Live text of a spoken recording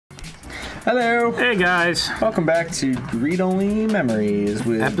Hello. Hey guys. Welcome back to Read Only Memories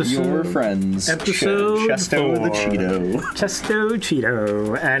with your friends. Episode Chesto 4. the Cheeto. Chesto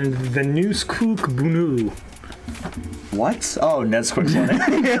Cheeto and the Noose Kook Bunu. What? Oh, Nesquik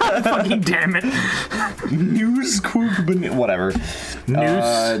Bunny. Fucking damn it. News Kook Bunny. Whatever.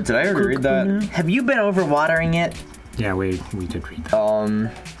 Noose. Did I already read that? Bunu? Have you been overwatering it? Yeah, we did read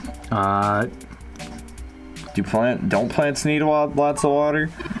that. Don't plants need lots of water?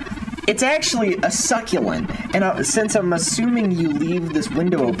 It's actually a succulent, and since I'm assuming you leave this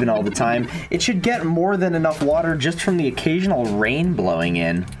window open all the time, it should get more than enough water just from the occasional rain blowing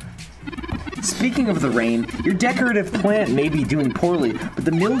in. Speaking of the rain, your decorative plant may be doing poorly, but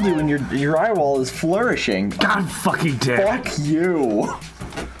the mildew in your eye wall is flourishing. God fucking damn. Fuck you.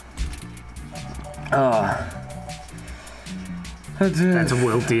 That's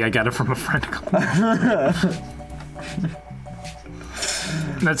wilty. I got it from a friend.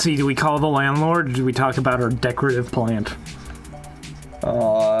 Let's see, do we call the landlord or do we talk about our decorative plant?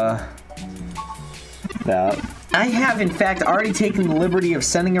 That. I have, in fact, already taken the liberty of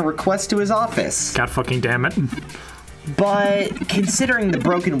sending a request to his office. God fucking damn it. But considering the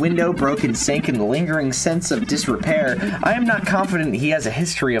broken window, broken sink, and the lingering sense of disrepair, I am not confident he has a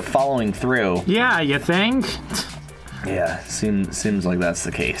history of following through. Yeah, you think? Yeah, seems like that's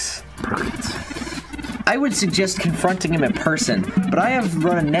the case. Brilliant. I would suggest confronting him in person, but I have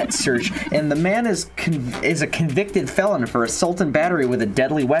run a net search, and the man is a convicted felon for assault and battery with a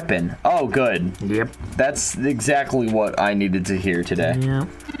deadly weapon. Oh, good. Yep. That's exactly what I needed to hear today. Yeah.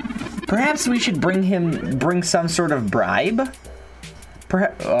 Perhaps we should bring some sort of bribe?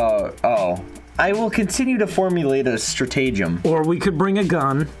 I will continue to formulate a stratagem. Or we could bring a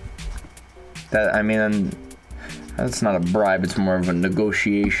gun. That's not a bribe, it's more of a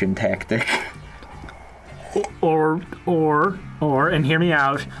negotiation tactic. Or, and hear me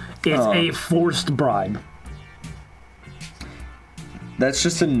out, it's a forced bribe. That's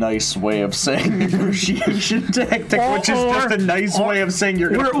just a nice way of saying negotiation tactic, which is just a nice way of saying you're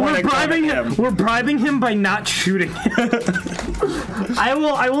going to bribing him. We're bribing him by not shooting him.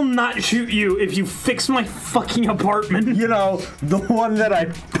 I will not shoot you if you fix my fucking apartment. You know, the one that I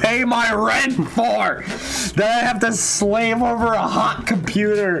pay my rent for. That I have to slave over a hot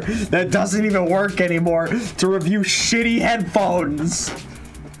computer that doesn't even work anymore to review shitty headphones.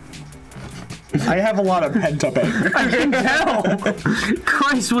 I have a lot of pent-up anger. I can tell.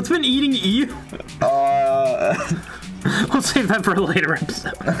 Christ, what's been eating you? We'll save that for a later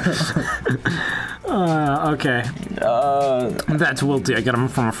episode. Okay. That's wilty. I got him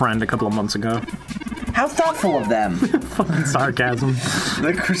from a friend a couple of months ago. How thoughtful of them. Fucking sarcasm.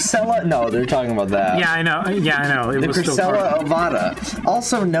 The Crucella... No, they're talking about that. Yeah, I know. The Crucella ovata,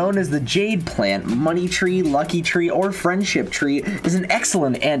 also known as the jade plant, money tree, lucky tree, or friendship tree, is an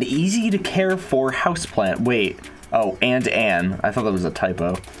excellent and easy to care for houseplant. Wait. Oh, and Anne. I thought that was a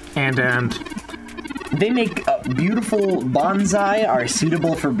typo. And. They make beautiful bonsai, are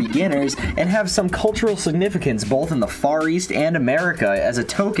suitable for beginners, and have some cultural significance both in the Far East and America as a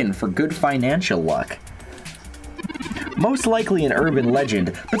token for good financial luck. Most likely an urban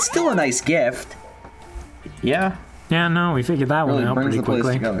legend, but still a nice gift. Yeah? Yeah, no, we figured that one out pretty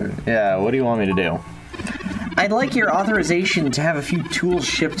quickly. Yeah, what do you want me to do? I'd like your authorization to have a few tools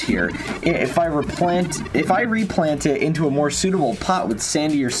shipped here. If I replant it into a more suitable pot with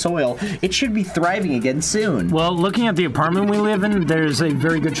sandier soil, it should be thriving again soon. Well, looking at the apartment we live in, there's a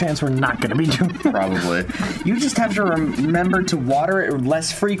very good chance we're not going to be doing that. Probably. You just have to remember to water it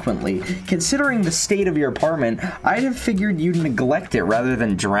less frequently. Considering the state of your apartment, I'd have figured you'd neglect it rather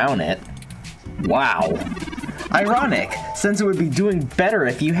than drown it. Wow. Ironic, since it would be doing better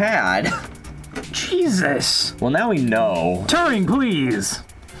if you had. Jesus. Well, now we know. Turing, please.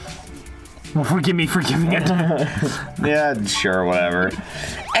 Well, forgive me for giving it. Yeah, sure, whatever.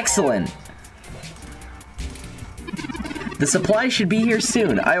 Excellent. The supply should be here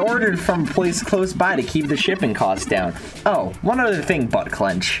soon. I ordered from a place close by to keep the shipping costs down. Oh, one other thing, butt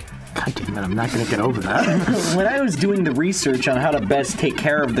clench. God damn it, I'm not going to get over that. When I was doing the research on how to best take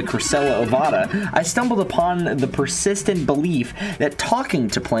care of the Crucella ovata, I stumbled upon the persistent belief that talking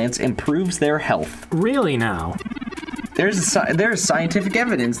to plants improves their health. Really now? There's scientific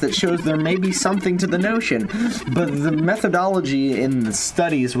evidence that shows there may be something to the notion, but the methodology in the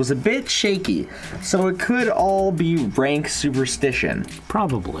studies was a bit shaky, so it could all be rank superstition.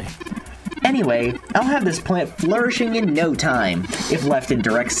 Probably. Anyway, I'll have this plant flourishing in no time. If left in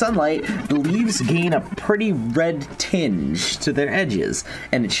direct sunlight, the leaves gain a pretty red tinge to their edges,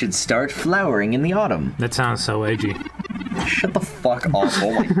 and it should start flowering in the autumn. That sounds so edgy. Shut the fuck up,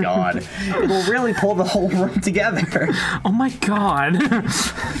 oh my god. It will really pull the whole room together. Oh my god.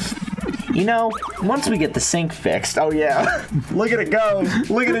 You know, once we get the sink fixed, oh yeah, look at it go.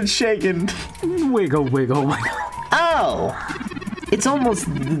 Look at it shaking. Wiggle, wiggle, wiggle. Oh, it's almost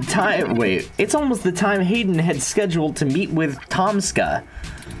the time, it's almost the time Hayden had scheduled to meet with Tomska.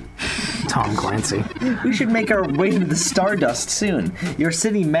 Tom Clancy. We should make our way to the Stardust soon. Your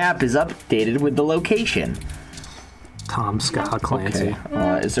city map is updated with the location. Tom Scott Clancy.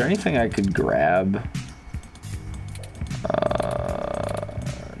 Okay. Is there anything I could grab?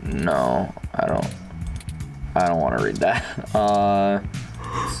 No, I don't want to read that.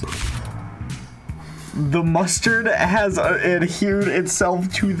 The mustard has adhered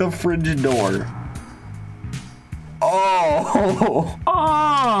itself to the fridge door. Oh!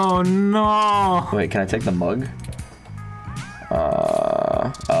 Oh no! Wait, can I take the mug?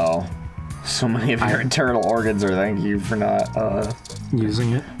 Oh. So many of your internal organs are thank you for not,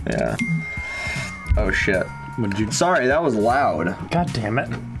 using it? Yeah. Oh shit. What did you... Sorry, that was loud. God damn it.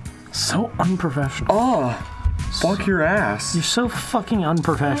 So unprofessional. Oh! Fuck your ass. You're so fucking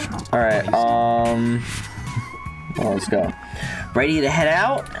unprofessional. Alright, well, let's go. Ready to head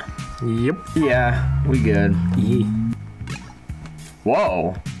out? Yep. Yeah, we good. Yeah.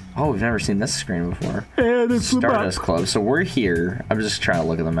 Whoa. Oh, we've never seen this screen before. Yeah, that's Stardust Club. So we're here. I'm just trying to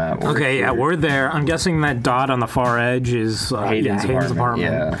look at the map. We're there. I'm guessing that dot on the far edge is Hayden's apartment.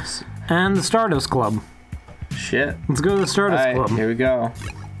 Yeah. And the Stardust Club. Shit. Let's go to the Stardust Club. Here we go.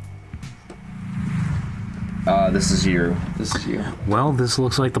 This is you. This is you. Well, this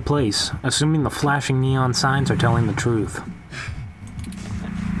looks like the place, assuming the flashing neon signs are telling the truth.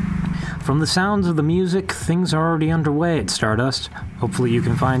 From the sounds of the music, things are already underway at Stardust. Hopefully you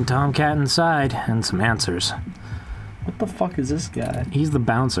can find Tomcat inside and some answers. What the fuck is this guy? He's the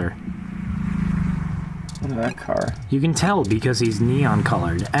bouncer. Look at that car. You can tell because he's neon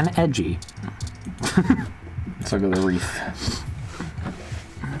colored and edgy. Let's look at the wreath.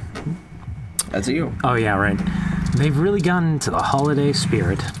 That's you. Oh yeah, right. They've really gotten into the holiday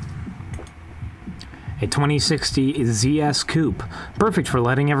spirit. A 2060 ZS Coupe. Perfect for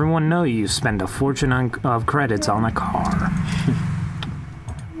letting everyone know you spend a fortune of credits on a car.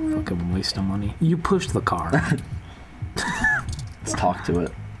 Fucking waste of money. You pushed the car. Let's talk to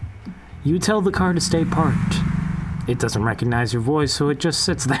it. You tell the car to stay parked. It doesn't recognize your voice, so it just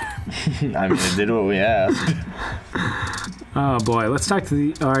sits there. I mean, it did what we asked. Oh boy, let's talk to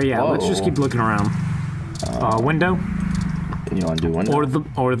the... Oh yeah, let's just keep looking around. Window? You want to do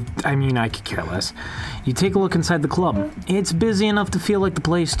window? I mean, I could care less. You take a look inside the club. It's busy enough to feel like the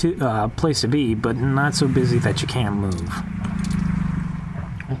place to be, but not so busy that you can't move.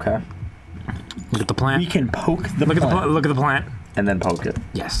 Okay. Look at the plant. We can poke the plant. Look at the plant. And then poke it.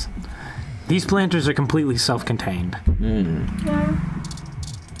 Yes. These planters are completely self-contained.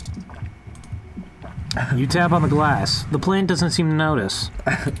 You tap on the glass. The plant doesn't seem to notice.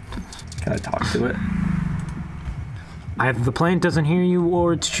 Can I talk to it? Either the plant doesn't hear you,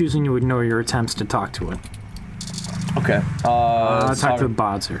 or it's choosing to ignore your attempts to talk to it. Okay. Let's talk to the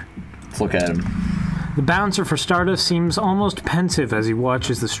bouncer. Let's look at him. The bouncer for Stardust seems almost pensive as he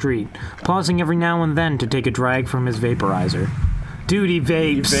watches the street, pausing every now and then to take a drag from his vaporizer. Dude, he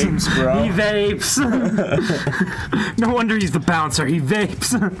vapes. He vapes, bro. He vapes. No wonder he's the bouncer. He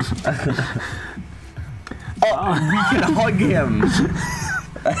vapes. Oh, we can hug him.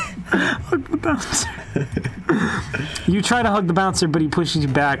 Hug the bouncer. You try to hug the bouncer, but he pushes you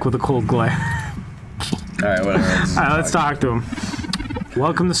back with a cold glare. Alright, whatever. Alright, let's talk to him.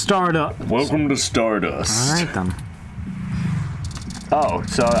 Welcome to Stardust. Welcome to Stardust. Alright then. Oh,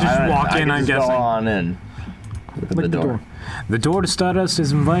 so just walk in, I'm guessing. Go on in. Look at the door. The door to Stardust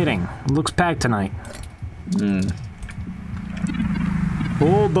is inviting. It looks packed tonight.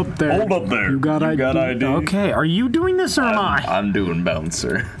 Hold up there. Hold up there. You got ID. Okay, are you doing this or am I? I'm doing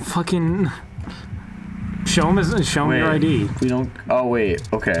bouncer. Fucking... Show him your ID. We don't... Oh, wait.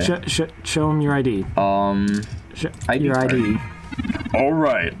 Okay. Show him your ID. ID your card. ID.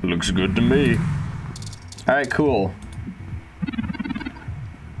 Alright. Looks good to me. Alright, cool.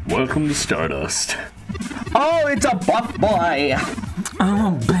 Welcome to Stardust. Oh, it's a buff boy!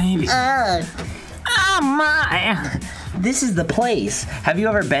 Oh, baby. Oh, my. This is the place. Have you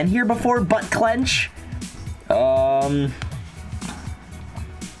ever been here before, Butt Clench?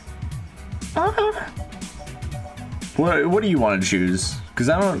 What do you want to choose? Because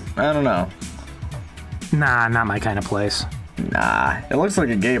I don't know. Nah, not my kind of place. Nah, it looks like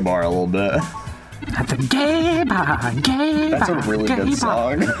a gay bar a little bit. At the gay bar, That's a really good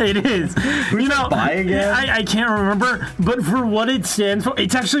song. It is. You know, again? I can't remember, but for what it stands for,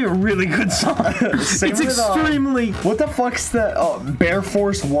 it's actually a really good song. It's extremely... What the fuck's the... Bear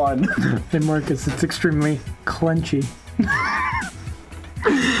Force 1. Hey, Marcus, it's extremely clenchy.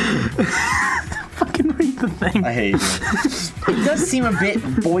 Fucking read the thing. I hate you. It does seem a bit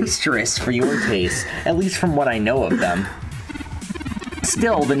boisterous for your taste, at least from what I know of them.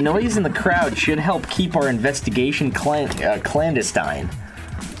 Still, the noise in the crowd should help keep our investigation clandestine.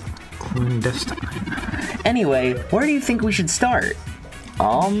 Clandestine. Anyway, where do you think we should start?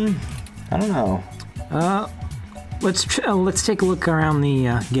 I don't know. Let's take a look around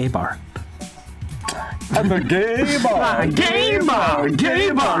the gay bar. At the gay bar! Gay bar!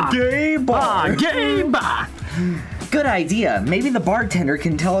 Gay bar! Gay bar! Gay bar! Good idea. Maybe the bartender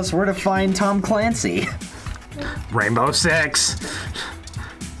can tell us where to find Tom Clancy. Rainbow Six.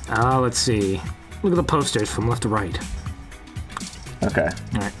 Let's see. Look at the posters from left to right. Okay.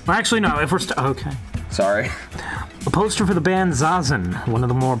 All right. Well, actually, no. If we're okay. Sorry. A poster for the band Zazen, one of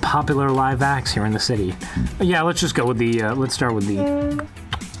the more popular live acts here in the city. Yeah, let's just go with the. Let's start with the.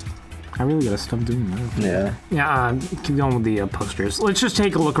 I really gotta stop doing that. Yeah. Yeah. Keep going with the posters. Let's just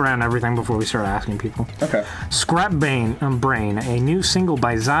take a look around everything before we start asking people. Okay. Scrap Brain, a new single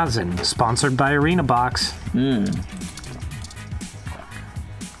by Zazen, sponsored by Arena Box.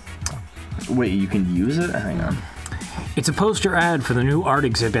 Wait, you can use it? Hang on. It's a poster ad for the new art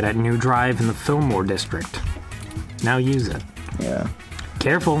exhibit at New Drive in the Fillmore district. Now use it. Yeah.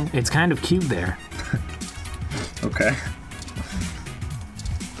 Careful, it's kind of cute there. Okay.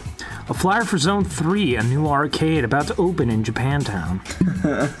 A flyer for Zone 3, a new arcade about to open in Japantown.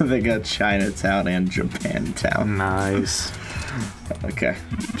 They got Chinatown and Japantown. Nice. Okay.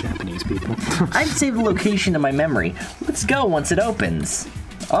 Japanese people. I'd save the location to my memory. Let's go once it opens.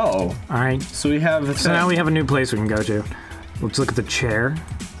 Oh. Alright. So we have... So now we have a new place we can go to. Let's look at the chair.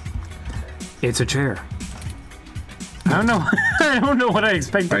 It's a chair. I don't know. I don't know what I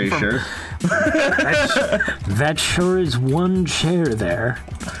expected. Are you from. sure? That sure is one chair there.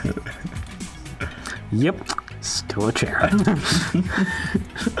 Yep, still a chair.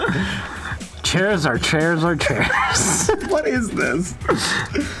 Chairs are chairs are chairs. What is this?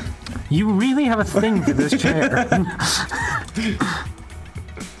 You really have a thing for this chair.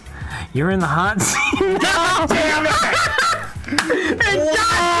 You're in the hot seat. No! Damn it!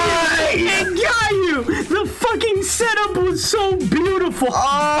 It got you! The fucking setup was so beautiful!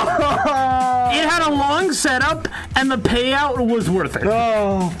 Oh! It had a long setup, and the payout was worth it.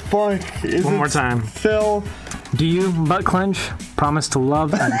 Oh, fuck. One more time. Phil. Do you, butt clench, promise to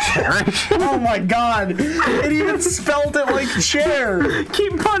love and cherish? Oh my god! It even spelled it like chair!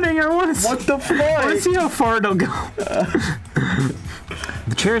 Keep punting, I want to What the fuck? I want to see how far it'll go.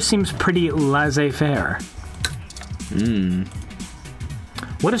 The chair seems pretty laissez-faire.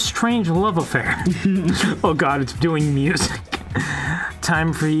 What a strange love affair. Oh god, it's doing music.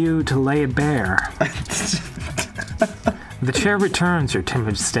 Time for you to lay it bare. The chair returns your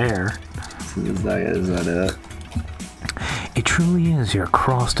timid stare. Is that it? It truly is your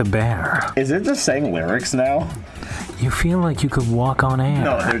cross to bear. Is it just saying lyrics now? You feel like you could walk on air.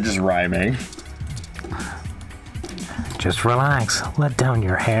 No, they're just rhyming. Just relax, let down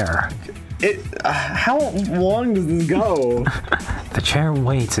your hair. How long does this go? The chair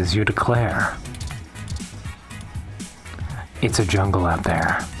waits as you declare. It's a jungle out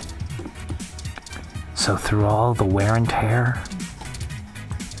there. So through all the wear and tear,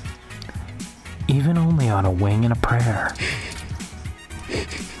 even only on a wing and a prayer,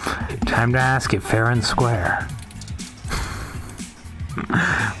 time to ask it fair and square.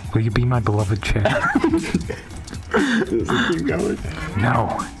 Will you be my beloved chair? Does it keep going?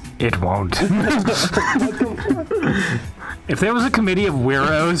 No, it won't. If there was a committee of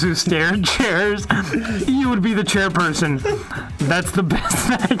weirdos who stare at chairs, you would be the chairperson. That's the best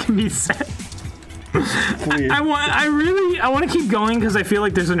that can be said. I want to keep going because I feel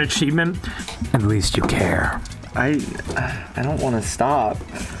like there's an achievement. At least you care. I don't want to stop.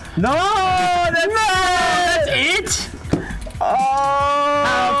 No! That's it? Oh!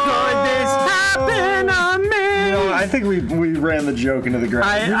 How could this happen on me? You know, I think we ran the joke into the ground.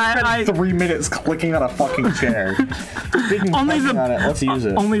 I spent 3 minutes clicking on a fucking chair. Only the on it. Let's use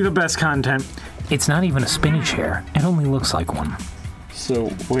it. Only the best content. It's not even a spinny chair. It only looks like one.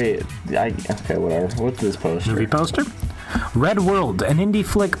 So wait, okay, whatever. What's this poster? Movie poster? Red World, an indie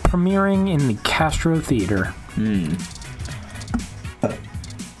flick premiering in the Castro Theater.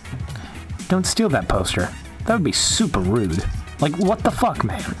 Don't steal that poster. That would be super rude. Like, what the fuck,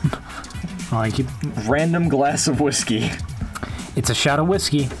 man? Like, Random glass of whiskey. It's a shot of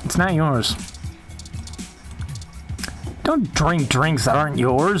whiskey. It's not yours. Don't drink drinks that aren't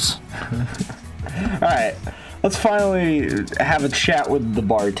yours. Alright, let's finally have a chat with the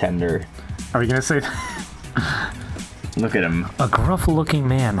bartender. Are we gonna say that? Look at him. A gruff-looking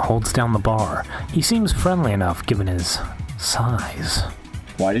man holds down the bar. He seems friendly enough given his size.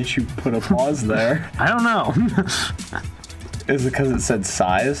 Why did you put a pause there? I don't know. Is it because it said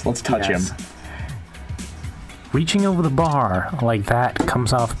size? Let's touch him. Reaching over the bar like that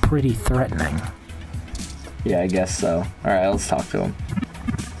comes off pretty threatening. Yeah, I guess so. All right, let's talk to him.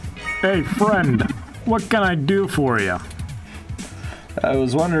 Hey, friend. What can I do for you? I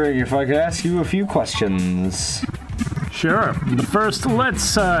was wondering if I could ask you a few questions. Sure. But first,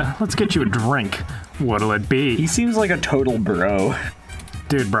 let's get you a drink. What'll it be? He seems like a total bro.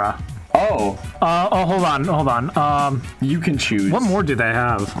 Dude, bruh. Oh. Hold on. You can choose. What more do they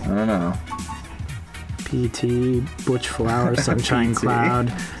have? I don't know. PT, Butch Flower, Sunshine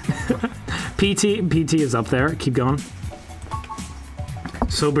Cloud. PT is up there. Keep going.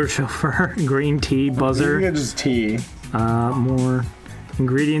 Sober Chauffeur, Green Tea, Buzzer. Maybe just tea. More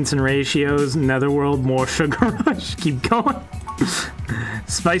ingredients and ratios, Netherworld, more Sugar Rush. Keep going.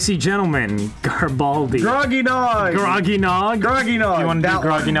 Spicy Gentleman, Garibaldi. Groggy Nog! Groggy Nog? Groggy Nog! You want to do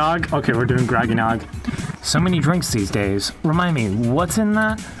Groggy Nog? Okay, we're doing Groggy Nog. So many drinks these days. Remind me, what's in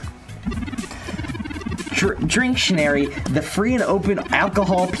that? Drinctionary, the free and open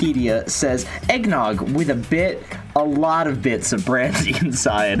alcoholpedia, says eggnog with a lot of bits of brandy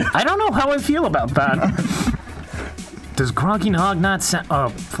inside. I don't know how I feel about that. Does Groggy Nog not sound... Oh,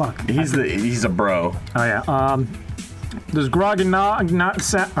 fuck. He's a bro. Oh, yeah. Does Groggy Nog not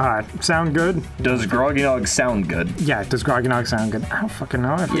sound good? Does Groggy Nog sound good? Yeah, does Groggy Nog sound good? I don't fucking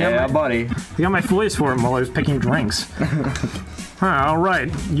know. Buddy. I got my voice for him while I was picking drinks. All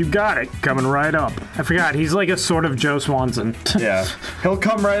right, you got it. Coming right up. I forgot, he's like a sort of Joe Swanson. Yeah. He'll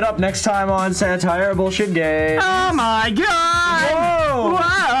come right up next time on Satire Bullshit Game. Oh my god! Whoa!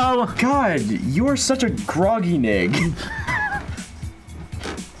 Wow! God, you are such a groggy nig.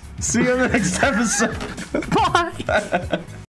 See you in the next episode. Bye!